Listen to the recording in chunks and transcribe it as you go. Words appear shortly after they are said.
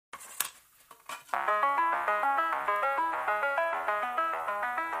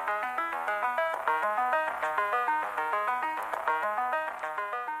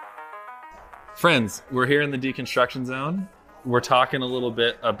Friends, we're here in the deconstruction zone. We're talking a little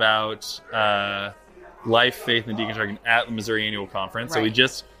bit about life, faith, and deconstruction at the Missouri Annual Conference. Right. So we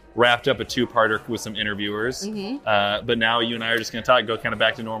just wrapped up a two-parter with some interviewers. But now you and I are just going to talk, go kind of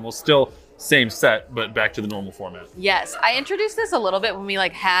back to normal. Still same set, but back to the normal format. Yes. I introduced this a little bit when we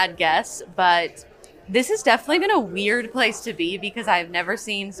had guests, but this has definitely been a weird place to be because I've never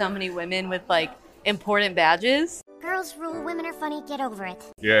seen so many women with important badges. Girls rule, women are funny, get over it.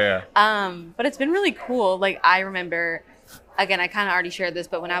 Yeah. But it's been really cool. I remember, again, I kind of already shared this,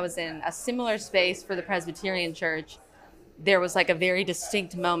 but when I was in a similar space for the Presbyterian Church, there was a very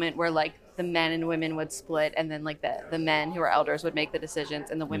distinct moment where the men and women would split, and then the men who are elders would make the decisions,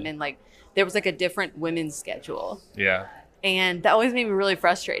 and the women there was a different women's schedule. Yeah. And that always made me really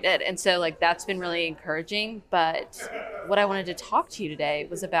frustrated. And so that's been really encouraging. But what I wanted to talk to you today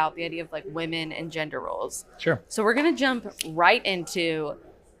was about the idea of women and gender roles. Sure. So we're going to jump right into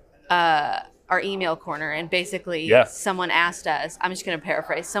our email corner. And basically someone asked us, I'm just going to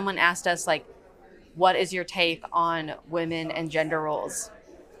paraphrase. Someone asked us what is your take on women and gender roles?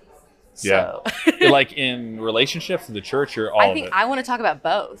 So. Yeah. In relationships to the church or all of it? I think I want to talk about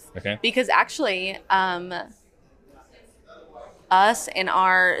both. Okay. Because actually, us and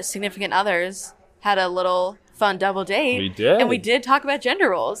our significant others had a little fun double date. We did. And we did talk about gender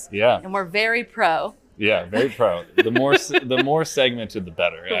roles. Yeah. And we're very pro. Yeah, very pro. The more segmented, the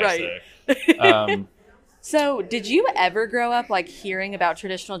better, right. I say. So did you ever grow up hearing about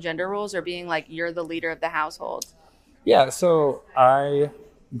traditional gender roles or being you're the leader of the household? Yeah, so I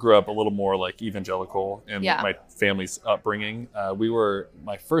grew up a little more evangelical in my family's upbringing.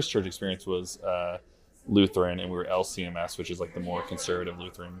 My first church experience was Lutheran, and we were LCMS, which is the more conservative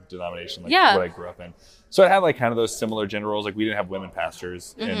Lutheran denomination, what I grew up in. So it had kind of those similar gender roles. We didn't have women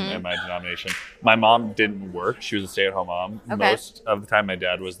pastors in my denomination. My mom didn't work. She was a stay-at-home mom. Okay. Most of the time my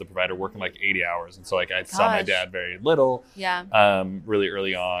dad was the provider, working 80 hours. And so I saw my dad very little. Yeah. Really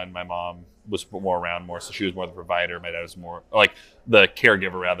early on, my mom was around more, so she was more the provider. My dad was more the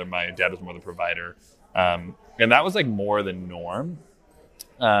caregiver, rather. My dad was more the provider. And that was more the norm.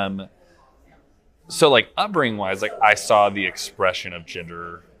 So upbringing wise, I saw the expression of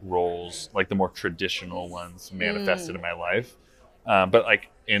gender roles, the more traditional ones manifested in my life. But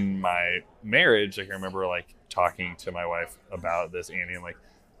in my marriage, I remember talking to my wife about this, Annie,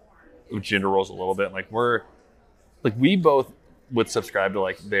 and gender roles a little bit. We both would subscribe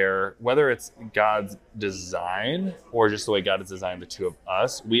to whether it's God's design or just the way God has designed the two of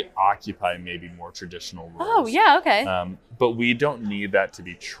us, we occupy maybe more traditional roles. Oh yeah, okay. But we don't need that to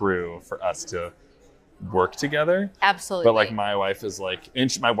be true for us to work together. Absolutely. But my wife is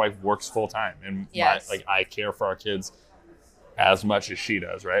and my wife works full time, and I care for our kids as much as she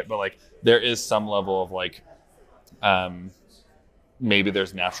does, right? But there is some level of maybe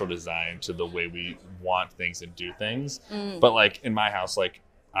there's natural design to the way we want things and do things. But in my house,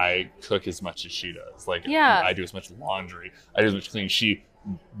 I cook as much as she does. I do as much laundry, I do as much cleaning. She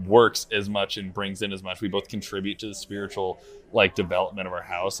works as much and brings in as much. We both contribute to the spiritual development of our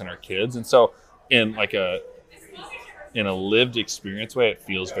house and our kids. And so in a lived experience way, it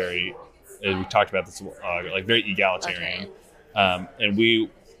feels very, we talked about this, very egalitarian. Okay. And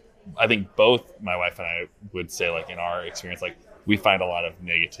I think both my wife and I would say in our experience, we find a lot of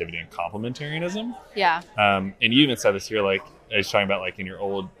negativity and complementarianism. Yeah. And you even said this here, I was talking about in your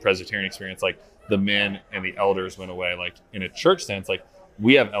old Presbyterian experience, the men and the elders went away. In a church sense,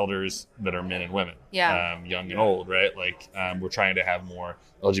 we have elders that are men and women, young and old, right? We're trying to have more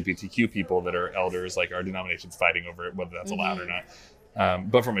LGBTQ people that are elders, our denomination's fighting over it, whether that's allowed or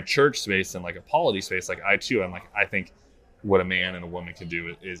not. But from a church space and a polity space, I think what a man and a woman can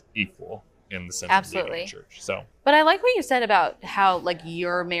do is equal in the sense of being in church. So, but I like what you said about how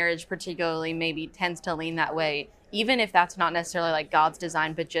your marriage particularly maybe tends to lean that way, even if that's not necessarily God's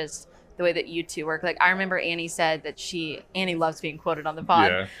design, but just the way that you two work. I remember Annie said that Annie loves being quoted on the pod.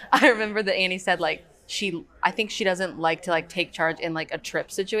 Yeah. I remember that Annie said I think she doesn't like to take charge in a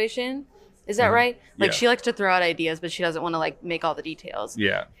trip situation. Is that right? She likes to throw out ideas, but she doesn't want to make all the details.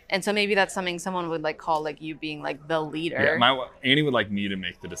 Yeah. And so maybe that's something someone would call you being the leader. Yeah, Annie would like me to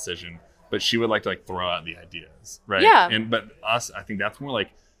make the decision, but she would like to throw out the ideas, right? Yeah. But us, I think that's more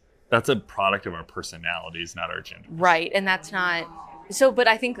that's a product of our personalities, not our gender. Right, and that's not. So, but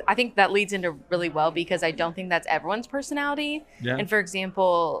I think that leads into really well because I don't think that's everyone's personality. Yeah. And for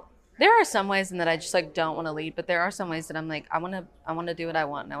example, there are some ways in that I just don't want to lead, but there are some ways that I'm I want to do what I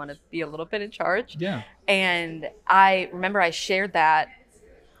want and I want to be a little bit in charge. Yeah. And I remember I shared that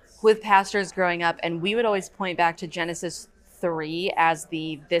with pastors growing up, and we would always point back to Genesis 3 as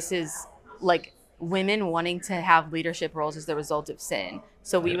this is like women wanting to have leadership roles as the result of sin.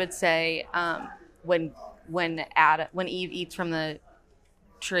 So we would say when Eve eats from the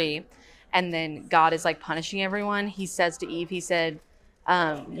tree, and then God is like punishing everyone, he says to Eve, he said,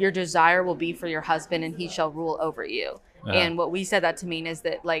 your desire will be for your husband and he shall rule over you. And what we said that to mean is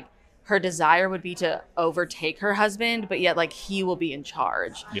that like her desire would be to overtake her husband, but yet like he will be in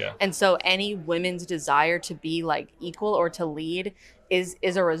charge. Yeah. And so any women's desire to be like equal or to lead is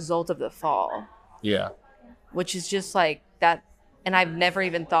a result of the fall. Yeah. Which is just like that. And I've never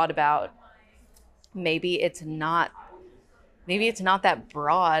even thought about maybe it's not that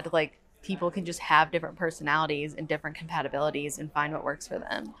broad. Like people can just have different personalities and different compatibilities and find what works for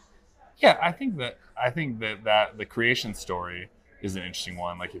them. Yeah, I think that the creation story is an interesting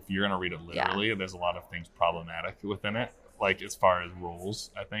one. Like if you're going to read it literally, there's a lot of things problematic within it. Like as far as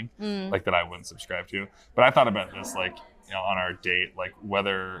rules, I think, like that I wouldn't subscribe to. But I thought about this, like, you know, on our date, like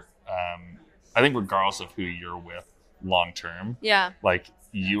whether, I think regardless of who you're with long term, like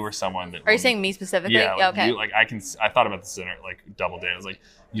you are someone that. Are you saying me specifically? Yeah. Like, okay. you, like I thought about this in like double date. I was like,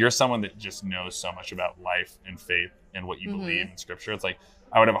 you're someone that just knows so much about life and faith and what you believe in Scripture. It's like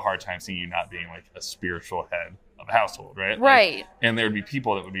I would have a hard time seeing you not being like a spiritual head of a household, right? Right. Like, and there would be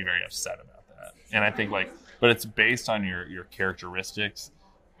people that would be very upset about that. And I think like, but it's based on your characteristics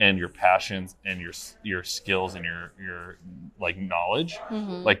and your passions and your skills and your like knowledge.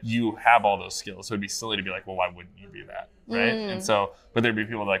 Like you have all those skills. So it'd be silly to be like, well, why wouldn't you do that? Right. And so, but there'd be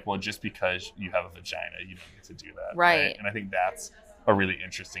people like, well, just because you have a vagina, you don't get to do that. Right. And I think that's a really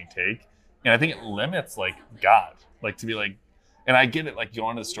interesting take. And I think it limits like God, like to be like, and I get it, like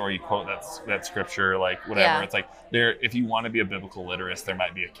going to the store, you quote that scripture, like whatever. Yeah. It's like there, if you want to be a biblical literist, there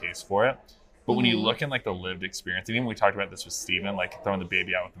might be a case for it. But when you look in like the lived experience, and even we talked about this with Stephen, like throwing the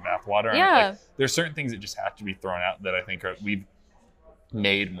baby out with the bathwater. Yeah. Like, there's certain things that just have to be thrown out that I think we've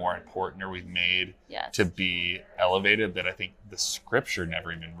made more important, or we've made to be elevated, that I think the scripture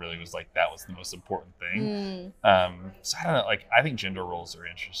never even really was like that was the most important thing. So I don't know, like I think gender roles are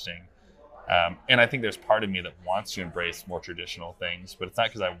interesting. And I think there's part of me that wants to embrace more traditional things, but it's not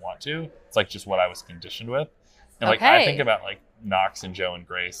because I want to. It's like just what I was conditioned with. And like I think about like Knox and Joe and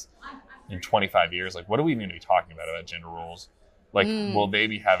Grace in 25 years, like what are we even going to be talking about gender roles? Like will they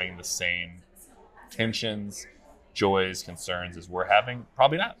be having the same tensions, joys, concerns as we're having?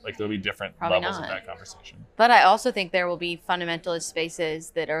 Probably not. Like there'll be different levels of that conversation. But I also think there will be fundamentalist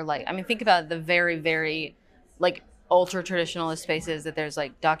spaces that are like, I mean, think about the very, very like ultra traditionalist spaces that there's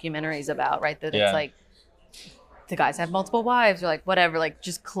like documentaries about, right? That it's like the guys have multiple wives or like whatever, like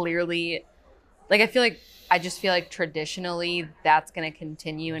just clearly, like I just feel like traditionally that's going to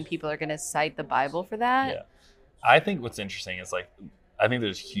continue and people are going to cite the Bible for that. Yeah. I think what's interesting is like, I think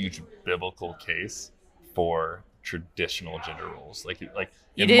there's a huge biblical case for traditional gender roles. Like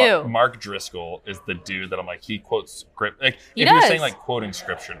you do. Mark Driscoll is the dude that I'm like, he quotes script. Like he if does. You're saying like quoting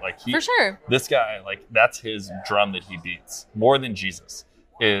scripture, like he, for sure. This guy, like that's his drum that he beats more than Jesus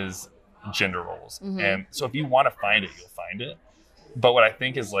is gender roles. And so if you want to find it, you'll find it. But what I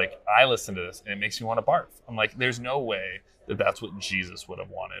think is like, I listen to this and it makes me want to barf. I'm like, there's no way that that's what Jesus would have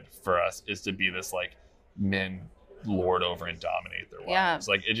wanted for us, is to be this like men lord over and dominate their wives.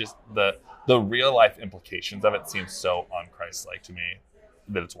 Like it just, the real life implications of it seem so un-Christ-like to me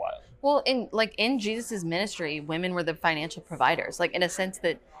that it's wild. Well, in Jesus's ministry, women were the financial providers, like in a sense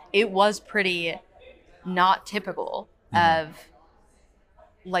that it was pretty not typical of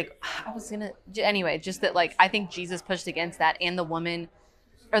like, just that like, I think Jesus pushed against that, and the woman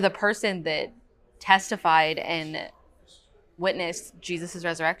or the person that testified and witnessed Jesus's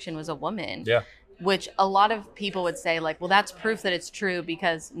resurrection was a woman. Yeah. Which a lot of people would say like, well, that's proof that it's true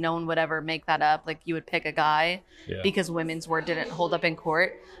because no one would ever make that up. Like you would pick a guy because women's word didn't hold up in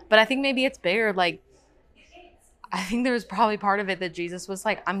court. But I think maybe it's bigger. Like, I think there was probably part of it that Jesus was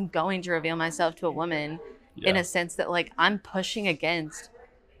like, I'm going to reveal myself to a woman in a sense that like I'm pushing against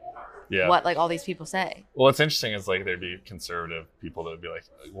what like all these people say. Well, what's interesting is like there'd be conservative people that would be like,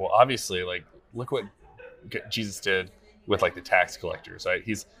 well, obviously, like look what Jesus did with like the tax collectors, right?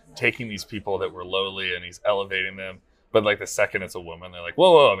 He's taking these people that were lowly and he's elevating them. But like the second it's a woman, they're like,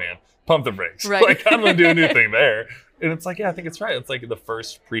 whoa, man, pump the brakes. Right. Like I'm gonna do a new thing there. And it's like, yeah, I think it's right. It's like the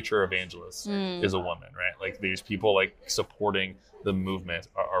first preacher evangelist is a woman, right? Like these people like supporting the movement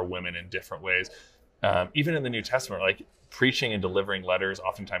are women in different ways. Even in the New Testament, like preaching and delivering letters,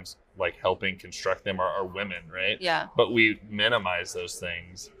 oftentimes like helping construct them are women, right? Yeah. But we minimize those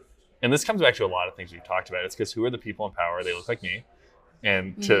things. And this comes back to a lot of things we've talked about. It's because who are the people in power? They look like me.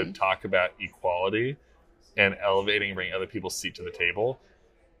 And to talk about equality and elevating and bringing other people's seat to the table,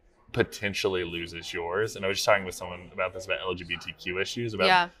 potentially loses yours. And I was just talking with someone about this, about LGBTQ issues,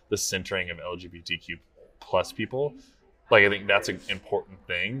 about the centering of LGBTQ plus people. Like, I think that's an important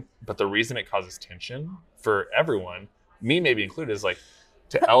thing. But the reason it causes tension for everyone, me maybe included, is like,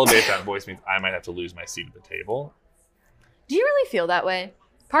 to elevate that voice means I might have to lose my seat at the table. Do you really feel that way?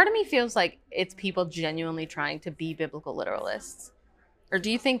 Part of me feels like it's people genuinely trying to be biblical literalists. Or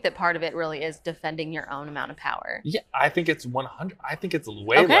do you think that part of it really is defending your own amount of power? Yeah, I think it's 100. I think it's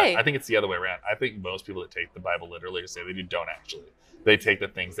way less. I think it's the other way around. I think most people that take the Bible literally, or say they do, don't actually. They take the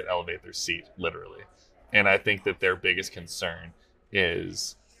things that elevate their seat literally. And I think that their biggest concern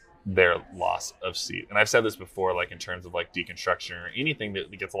is their loss of seat. And I've said this before, like in terms of like deconstruction or anything that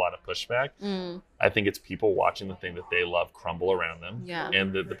gets a lot of pushback. I think it's people watching the thing that they love crumble around them,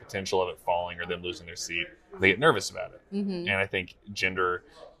 and the potential of it falling or them losing their seat. They get nervous about it. And I think gender,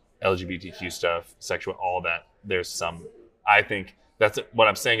 LGBTQ stuff, sexual, all that, there's some, I think that's what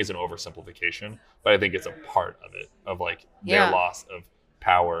I'm saying is an oversimplification, but I think it's a part of it, of like their loss of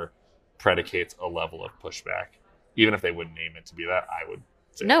power predicates a level of pushback. Even if they wouldn't name it to be that, I would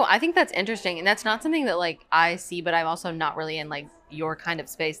say. No, I think that's interesting. And that's not something that like I see, but I'm also not really in like your kind of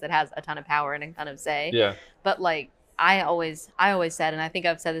space that has a ton of power and a ton of say. Yeah. But like I always said, and I think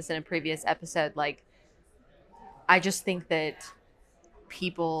I've said this in a previous episode, like I just think that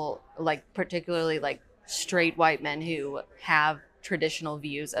people, like particularly like straight white men who have traditional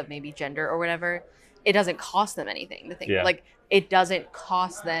views of maybe gender or whatever, it doesn't cost them anything to think. Like it doesn't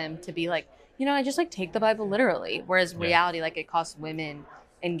cost them to be like, you know, I just like take the Bible literally. Whereas reality, like it costs women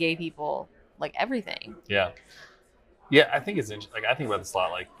and gay people like everything. Yeah, I think it's interesting. Like I think about this a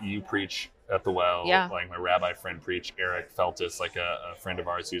lot. Like you preach at the Well. Like my rabbi friend preached. Eric Feltus, like a friend of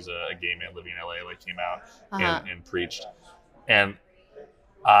ours who's a gay man living in LA, like came out and preached. And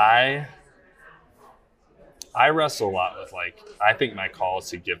I wrestle a lot with like, I think my call is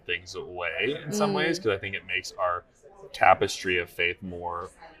to give things away in some ways, because I think it makes our tapestry of faith more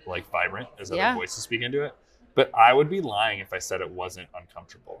like vibrant as other voices speak into it. But I would be lying if I said it wasn't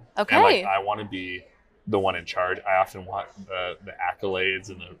uncomfortable. Okay. And like I want to be the one in charge. I often want the accolades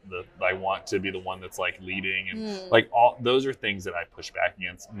and the I want to be the one that's like leading, and like all those are things that I push back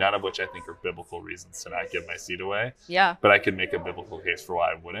against, none of which I think are biblical reasons to not give my seat away. Yeah. But I could make a biblical case for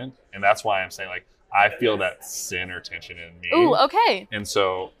why I wouldn't. And that's why I'm saying like I feel that sin or tension in me. Ooh, okay. And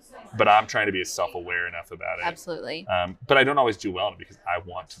so, but I'm trying to be self-aware enough about it. Absolutely. But I don't always do well because I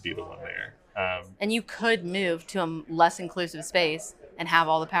want to be the one there. And you could move to a less inclusive space and have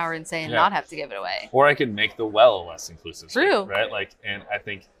all the power and say and not have to give it away. Or I could make the Well a less inclusive space, right? Like, and I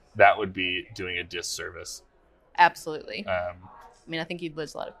think that would be doing a disservice. Absolutely. I mean, I think you'd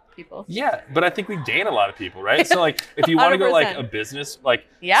lose a lot of people. Yeah, but I think we gain a lot of people, right? So like, if you want to go like a business, like,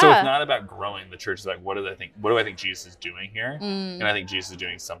 so it's not about growing the church. It's like, what do I think Jesus is doing here? And I think Jesus is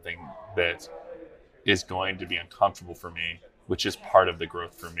doing something that is going to be uncomfortable for me, which is part of the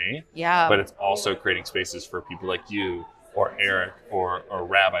growth for me. Yeah. But it's also creating spaces for people like you or Eric or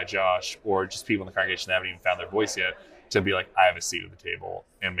Rabbi Josh or just people in the congregation that haven't even found their voice yet to be like, I have a seat at the table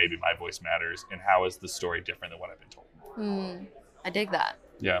and maybe my voice matters. And how is the story different than what I've been told? I dig that.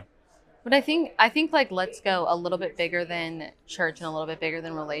 Yeah. But I think like, let's go a little bit bigger than church and a little bit bigger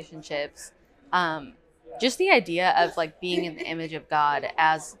than relationships. Just the idea of like being in the image of God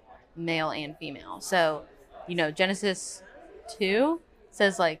as male and female. So, you know, Genesis 2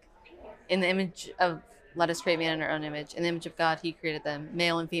 says like, in the image of, let us create man in our own image. In the image of God, he created them.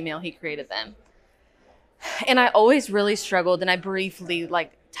 Male and female, he created them. And I always really struggled, and I briefly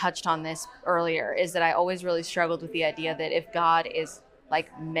like touched on this earlier, is that I always really struggled with the idea that if God is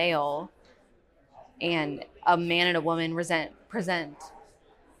like male and a man and a woman represent,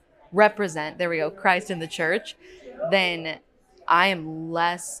 there we go, Christ in the church, then I am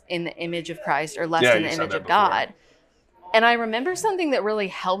less in the image of Christ or less in the image of God. And I remember something that really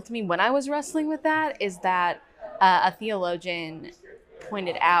helped me when I was wrestling with that is that a theologian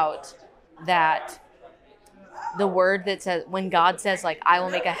pointed out that the word that says, when God says like, I will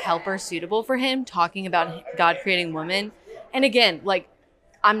make a helper suitable for him, talking about God creating woman. And again, like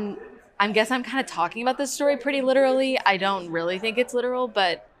I guess I'm kind of talking about this story pretty literally. I don't really think it's literal,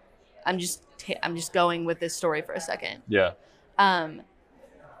 but I'm just going with this story for a second. Yeah.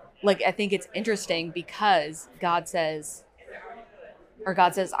 Like, I think it's interesting because God says,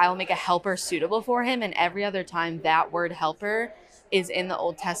 I will make a helper suitable for him. And every other time that word helper is in the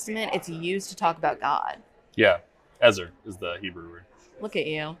Old Testament, it's used to talk about God. Yeah. Ezer is the Hebrew word. Look at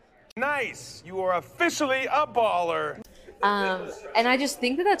you. Nice. You are officially a baller. And I just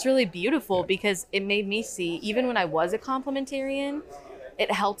think that that's really beautiful because it made me see, even when I was a complementarian,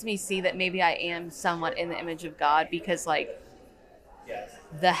 it helped me see that maybe I am somewhat in the image of God because like,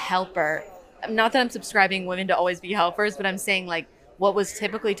 the helper. Not that I'm subscribing women to always be helpers, but I'm saying like what was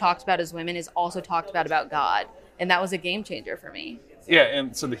typically talked about as women is also talked about God. And that was a game changer for me. Yeah,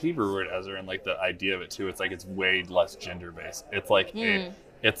 and so the Hebrew word ezer and like the idea of it too, it's like it's way less gender based. It's like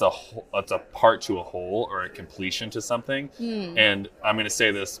it's a part to a whole or a completion to something. And I'm going to say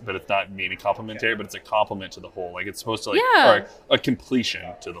this, but it's not meaning complimentary, but it's a complement to the whole. Like it's supposed to like or a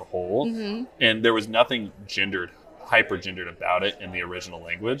completion to the whole. And there was nothing hyper gendered about it in the original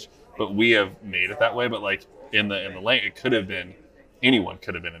language, but we have made it that way. But like in the language, it could have been anyone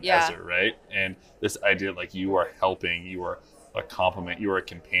could have been an ezer, right? And this idea like you are helping, you are a complement, you are a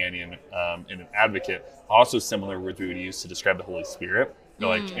companion, and an advocate. Also similar words we would use to describe the Holy Spirit,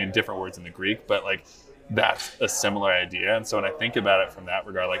 like in different words in the Greek, but like that's a similar idea. And so when I think about it from that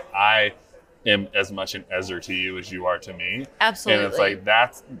regard, like I am as much an ezer to you as you are to me. Absolutely. And it's like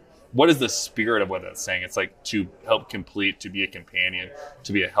what is the spirit of what that's saying? It's like to help complete, to be a companion,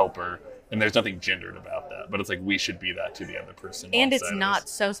 to be a helper. And there's nothing gendered about that, but it's like we should be that to the other person. And it's not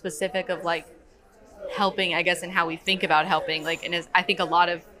so specific of like helping, I guess, and how we think about helping. Like, and I think a lot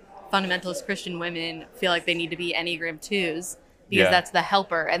of fundamentalist Christian women feel like they need to be Enneagram 2s because that's the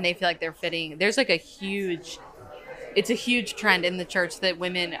helper, and they feel like they're fitting. There's like it's a huge trend in the church that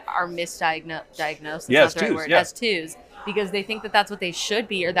women are misdiagnosed. That's not the right word, as 2s, because they think that that's what they should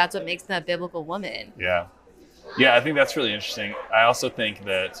be, or that's what makes them a biblical woman. Yeah, I think that's really interesting. I also think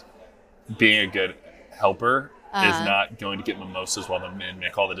that being a good helper is not going to get mimosas while the men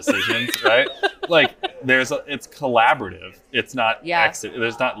make all the decisions, right? Like it's collaborative. It's not exit.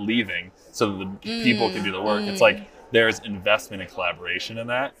 There's not leaving so that the people can do the work. It's like there's investment and collaboration in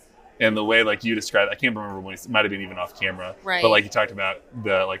that. And the way like you described, I can't remember when it might have been even off camera, but like you talked about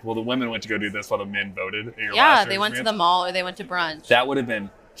the women went to go do this while the men voted. At your last they went to the mall or they went to brunch. That would have been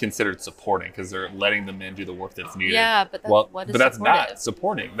considered supporting because they're letting the men do the work that's needed. Yeah, but that's not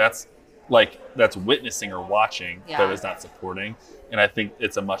supporting. That's witnessing or watching, but it's not supporting. And I think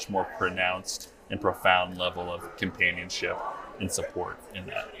it's a much more pronounced and profound level of companionship and support in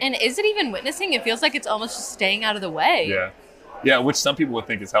that. And is it even witnessing? It feels like it's almost just staying out of the way. Yeah, which some people would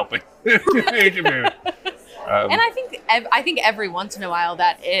think is helping. And I think every once in a while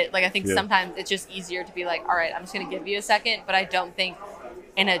I think sometimes it's just easier to be like, all right, I'm just going to give you a second. But I don't think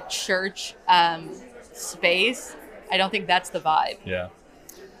in a church space, I don't think that's the vibe. Yeah.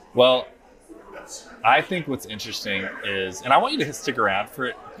 Well, I think what's interesting is, and I want you to stick around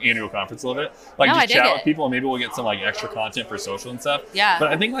for annual conference a little bit, just chat with people, and maybe we'll get some extra content for social and stuff. Yeah. But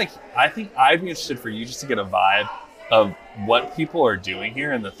I think I'd be interested for you just to get a vibe of what people are doing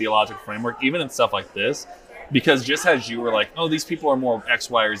here in the theological framework, even in stuff like this, because just as you were like, oh, these people are more X,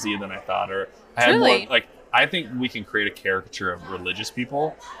 Y, or Z than I thought, or I had more I think we can create a caricature of religious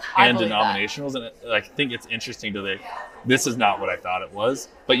people and denominationals, and I think it's interesting to think this is not what I thought it was,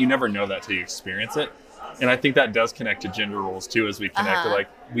 but you never know that till you experience it. And I think that does connect to gender roles too, as we connect to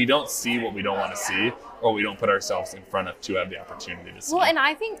we don't see what we don't want to see, or we don't put ourselves in front of to have the opportunity to see. Well, and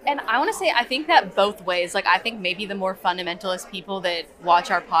I think that both ways. Like I think maybe the more fundamentalist people that watch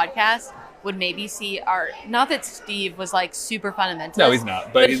our podcast would maybe see not that Steve was super fundamentalist. No, he's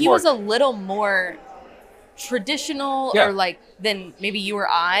not. But he was a little more traditional or than maybe you or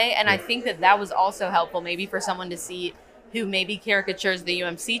I. And I think that was also helpful maybe for someone to see who maybe caricatures the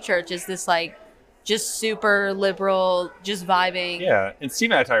UMC church as this just super liberal, just vibing. Yeah. And Steve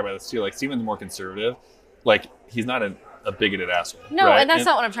and I talk about this too. Steven's more conservative. He's not a bigoted asshole. No, right? And that's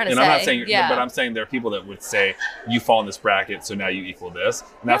not what I'm trying to say. And I'm not saying, but I'm saying there are people that would say, you fall in this bracket, so now you equal this.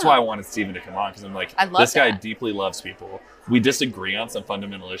 And that's why I wanted Steven to come on, because I'm like, this guy deeply loves people. We disagree on some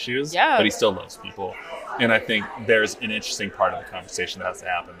fundamental issues, but he still loves people. And I think there's an interesting part of the conversation that has to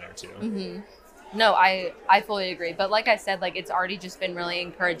happen there too. Mm-hmm. No, I fully agree. But like I said, it's already just been really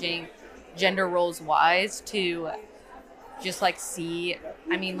encouraging gender roles wise to just see.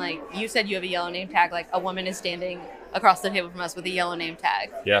 I mean, you said you have a yellow name tag, a woman is standing across the table from us with a yellow name tag.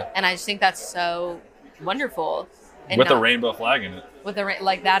 Yeah. And I just think that's so wonderful. And with a rainbow flag in it. With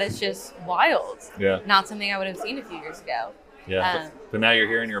that is just wild. Yeah. Not something I would have seen a few years ago. Yeah. But now you're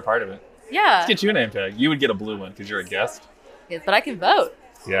here and you're a part of it. Yeah. Let's get you a name tag. You would get a blue one because you're a guest. Yes, but I can vote.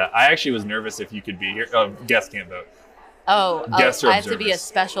 Yeah. I actually was nervous if you could be here. Oh, guests can't vote. Oh, guests I have to be a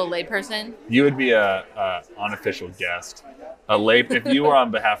special layperson? You would be a unofficial guest. If you were on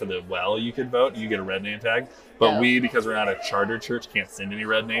behalf of the well, you could vote. You get a red name tag. But we, because we're not a charter church, can't send any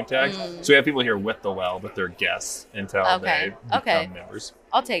red name tags. So we have people here with the well, but they're guests until they become members.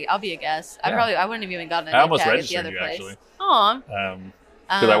 I'll be a guest. Yeah. I wouldn't have even gotten a name tag. I almost at registered the other you place. actually. Aw.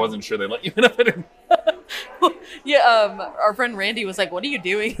 Because I wasn't sure they let you in. Yeah. Our friend Randy was like, "What are you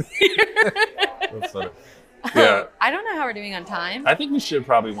doing here?" That's funny. Yeah. I don't know how we're doing on time. I think we should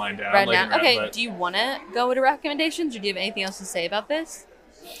probably wind down. Right now. Okay, do you want to go to recommendations, or do you have anything else to say about this?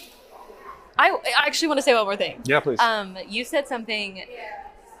 I actually want to say one more thing. Yeah, please. You said something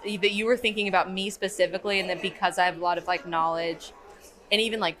that you were thinking about me specifically, and that because I have a lot of like knowledge and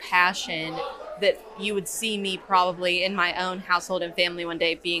even like passion, that you would see me probably in my own household and family one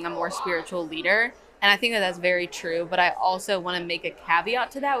day being a more spiritual leader. And I think that that's very true. But I also want to make a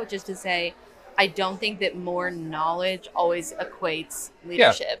caveat to that, which is to say, I don't think that more knowledge always equates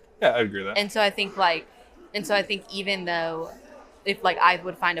leadership. Yeah, I agree with that. And so I think even though if like I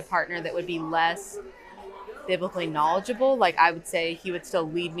would find a partner that would be less biblically knowledgeable, like I would say he would still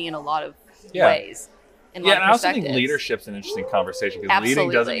lead me in a lot of ways. And I also think leadership's an interesting conversation, because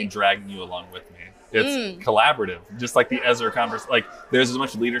leading doesn't mean dragging you along with me. It's collaborative, just like the Ezra conversation. Like there's as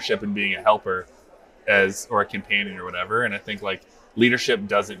much leadership in being a helper or a companion or whatever. And I think like leadership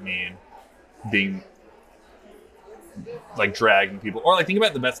doesn't mean being like dragging people, or like think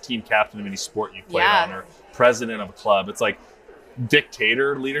about the best team captain of any sport you played on, or president of a club. It's like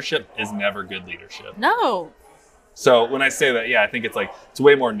dictator leadership is never good leadership. No. So when I say that, I think it's like it's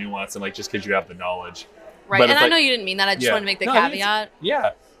way more nuanced than like just because you have the knowledge. Right. But and I know you didn't mean that. I just wanted to make the caveat.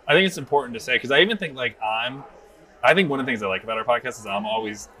 I think it's important to say, because I even think like I think one of the things I like about our podcast is I'm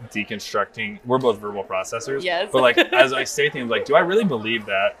always deconstructing. We're both verbal processors. Yes. But like as I say things like, do I really believe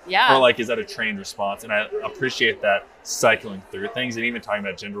that? Yeah. Or like, is that a trained response? And I appreciate that cycling through things, and even talking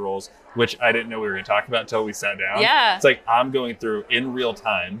about gender roles, which I didn't know we were going to talk about until we sat down. Yeah. It's like I'm going through in real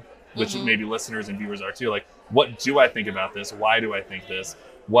time, which maybe listeners and viewers are too. Like, what do I think about this? Why do I think this?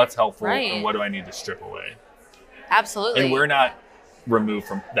 What's helpful? Right. And what do I need to strip away? Absolutely. And we're not removed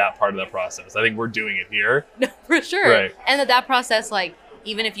from that part of the process. I think we're doing it here. No, for sure. Right. And that process, like,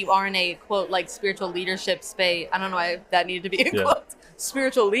 even if you are in a quote like spiritual leadership space, I don't know why that needed to be a quote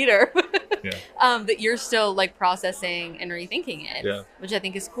spiritual leader, that you're still like processing and rethinking it, which I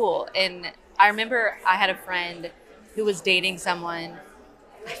think is cool. And I remember I had a friend who was dating someone.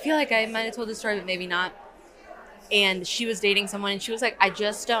 I feel like I might have told this story, but maybe not. And she was dating someone, and she was like,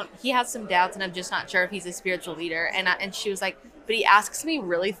 he has some doubts, and I'm just not sure if he's a spiritual leader. And she was like, but he asks me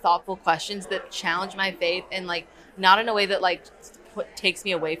really thoughtful questions that challenge my faith, and like not in a way that like takes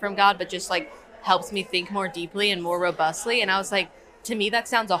me away from God, but just like helps me think more deeply and more robustly. And I was like, to me, that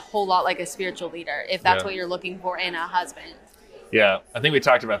sounds a whole lot like a spiritual leader, if that's what you're looking for in a husband. Yeah, I think we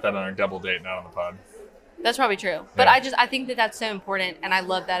talked about that on our double date, not on the pod. That's probably true. But I think that that's so important, and I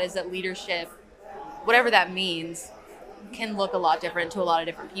love that, is that leadership, whatever that means, can look a lot different to a lot of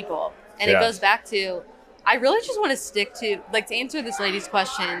different people. And it goes back to, I really just want to stick to, like, to answer this lady's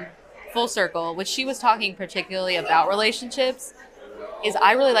question full circle, which she was talking particularly about relationships, is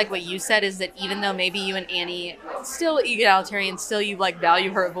I really like what you said, is that even though maybe you and Annie still egalitarian, still you like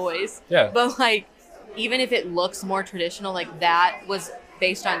value her voice. Yeah. But like, even if it looks more traditional, like that was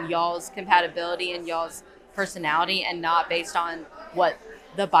based on y'all's compatibility and y'all's personality, and not based on what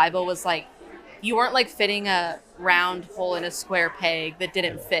the Bible was like. You weren't like fitting a round hole in a square peg that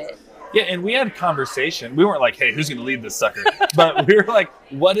didn't fit. Yeah, and we had conversation. We weren't like, hey, who's going to lead this sucker? But we were like,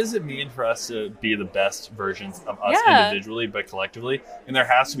 what does it mean for us to be the best versions of us individually, but collectively? And there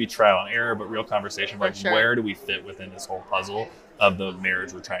has to be trial and error, but real conversation. Like, where do we fit within this whole puzzle of the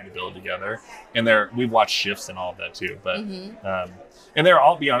marriage we're trying to build together? And we've watched shifts in all of that too. But and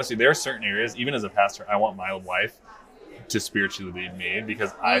I'll be honest with you, there are certain areas, even as a pastor, I want my wife to spiritually lead me,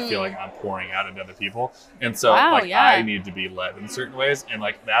 because I feel like I'm pouring out into other people. And so I need to be led in certain ways. And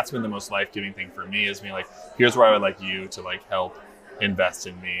like, that's been the most life-giving thing for me, is being like, here's where I would like you to like help invest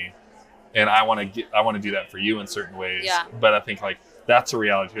in me. And I want to do that for you in certain ways. Yeah. But I think like, that's a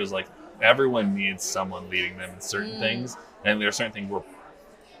reality too, is like everyone needs someone leading them in certain things. And there are certain things we're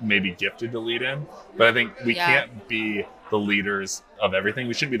maybe gifted to lead in, but I think we can't be the leaders of everything.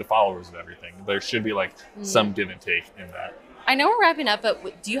 We shouldn't be the followers of everything. There should be like some give and take in that. I know we're wrapping up,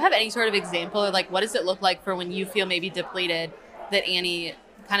 but do you have any sort of example, or like what does it look like for when you feel maybe depleted, that Annie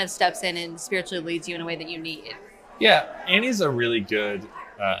kind of steps in and spiritually leads you in a way that you need? Yeah, Annie's a really good,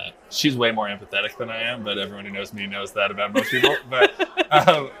 she's way more empathetic than I am, but everyone who knows me knows that about most people.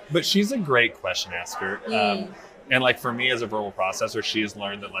 But she's a great question asker. And like for me as a verbal processor, she's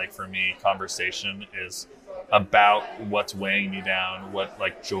learned that like for me, conversation is about what's weighing me down, what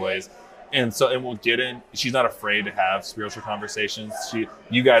like joys. And we'll get in, she's not afraid to have spiritual conversations.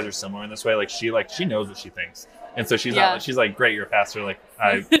 You guys are similar in this way. She knows what she thinks. And so she's not, she's like, great, you're a pastor. Like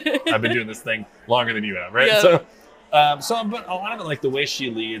I've been doing this thing longer than you have. Right. Yeah. But a lot of it, like the way she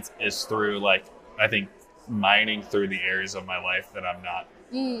leads is through like, I think mining through the areas of my life that I'm not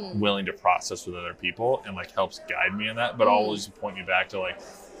willing to process with other people, and like helps guide me in that, but always point me back to like,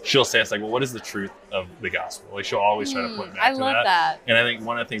 she'll say, it's like, well, what is the truth of the gospel? Like she'll always try to point back I to love that. And I think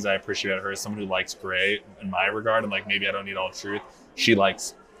one of the things I appreciate about her is someone who likes gray in my regard. And like, maybe I don't need all the truth. She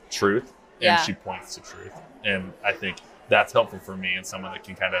likes truth and she points to truth. And I think that's helpful for me and someone that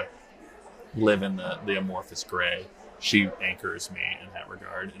can kind of live in the amorphous gray. She anchors me in that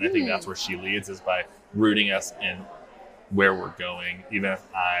regard. And I think that's where she leads, is by rooting us in where we're going, even if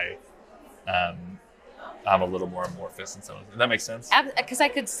I'm a little more amorphous in some of it. Does that make sense? Because I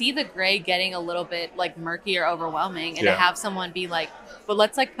could see the gray getting a little bit like murky or overwhelming, and to have someone be like, but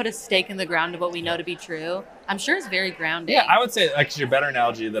let's like put a stake in the ground of what we know to be true. I'm sure it's very grounding. Yeah, I would say like your better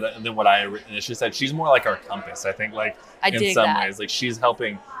analogy than what I initially said. She's more like our compass. I think like in some ways, like she's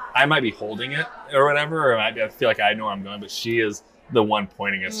helping. I might be holding it or whatever, or I feel like I know where I'm going, but she is the one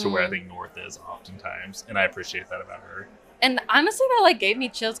pointing us to where I think north is oftentimes, and I appreciate that about her. And honestly, that like gave me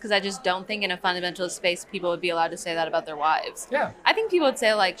chills, because I just don't think in a fundamentalist space people would be allowed to say that about their wives. Yeah, I think people would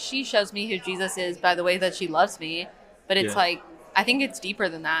say like, she shows me who Jesus is by the way that she loves me, but it's like, I think it's deeper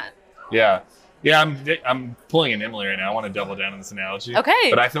than that. Yeah. I'm pulling an Emily right now. I want to double down on this analogy.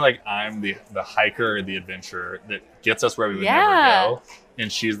 Okay. But I feel like I'm the hiker or the adventurer that gets us where we would never go.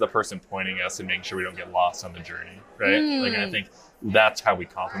 And she's the person pointing us and making sure we don't get lost on the journey, right? Like, I think that's how we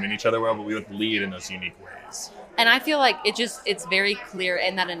complement each other well, but we would lead in those unique ways. And I feel like it's very clear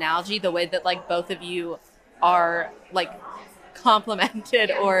in that analogy, the way that like both of you are like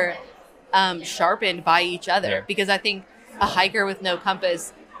complemented or sharpened by each other. Because I think a hiker with no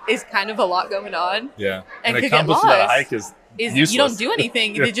compass is kind of a lot going on. Yeah. And a could compass get lost without a hike is useless. You don't do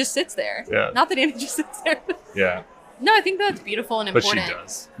anything. It just sits there. Yeah. Not that Annie just sits there. Yeah. No, I think that's beautiful and important. But she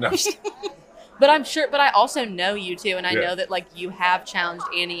does. No. But I'm sure, but I also know you two, and I know that like you have challenged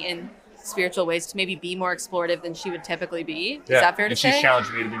Annie in spiritual ways to maybe be more explorative than she would typically be. Is that fair to say? And she's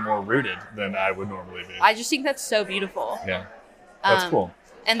challenged me to be more rooted than I would normally be. I just think that's so beautiful. Yeah. That's cool.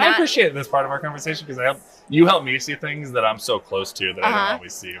 And I appreciate this part of our conversation, because you help me see things that I'm so close to that I don't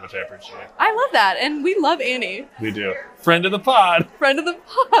always see, which I appreciate. I love that. And we love Annie. We do. Friend of the pod. Friend of the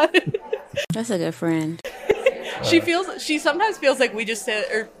pod. That's a good friend. She sometimes feels like we just say,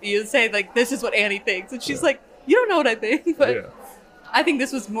 or you say like, this is what Annie thinks. And she's like, you don't know what I think. But I think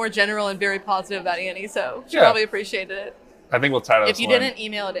this was more general and very positive about Annie. So she probably appreciated it. I think we'll title this If you didn't,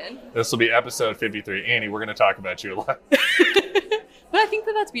 email it in. This will be episode 53. Annie, we're going to talk about you a lot. But I think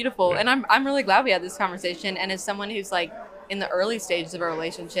that's beautiful. And I'm really glad we had this conversation. And as someone who's like in the early stages of a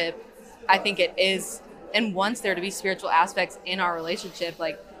relationship, I think it is, and wants there to be spiritual aspects in our relationship,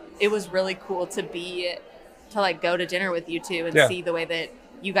 like it was really cool to like go to dinner with you two and see the way that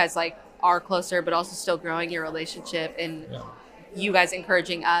you guys like are closer, but also still growing your relationship, and you guys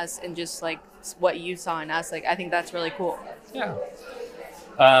encouraging us, and just like what you saw in us. Like, I think that's really cool. Yeah.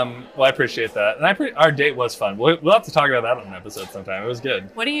 Well, I appreciate that. And our date was fun. We'll have to talk about that on an episode sometime. It was good.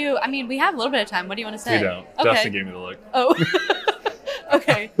 We have a little bit of time. What do you want to say? We don't. Okay. Justin gave me the look. Oh.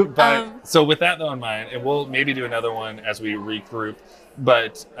 Okay. But, so with that though in mind, and we'll maybe do another one as we regroup,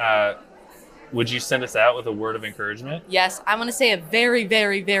 but would you send us out with a word of encouragement? Yes. I want to say a very,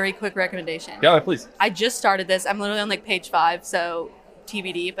 very, very quick recommendation. Yeah, please. I just started this. I'm literally on like page 5, so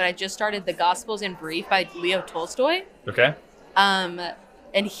TBD, but I just started The Gospels in Brief by Leo Tolstoy. Okay.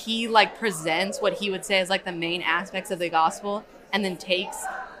 And he like presents what he would say is like the main aspects of the gospel, and then takes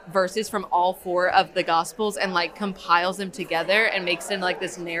verses from all 4 of the gospels and like compiles them together and makes it into like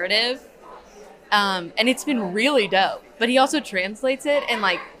this narrative. And it's been really dope. But he also translates it, and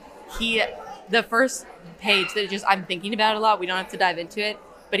like the first page that I'm thinking about a lot, we don't have to dive into it,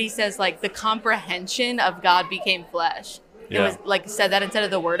 but he says like the comprehension of God became flesh. It was like said that instead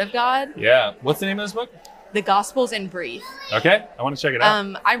of the word of God. Yeah. What's the name of this book? The Gospels in Brief. Okay. I want to check it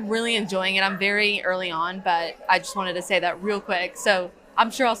out. I'm really enjoying it. I'm very early on, but I just wanted to say that real quick. So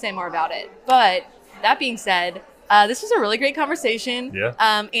I'm sure I'll say more about it. But that being said, this was a really great conversation. Yeah.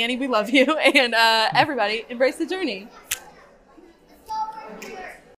 Annie, we love you. And everybody, embrace the journey.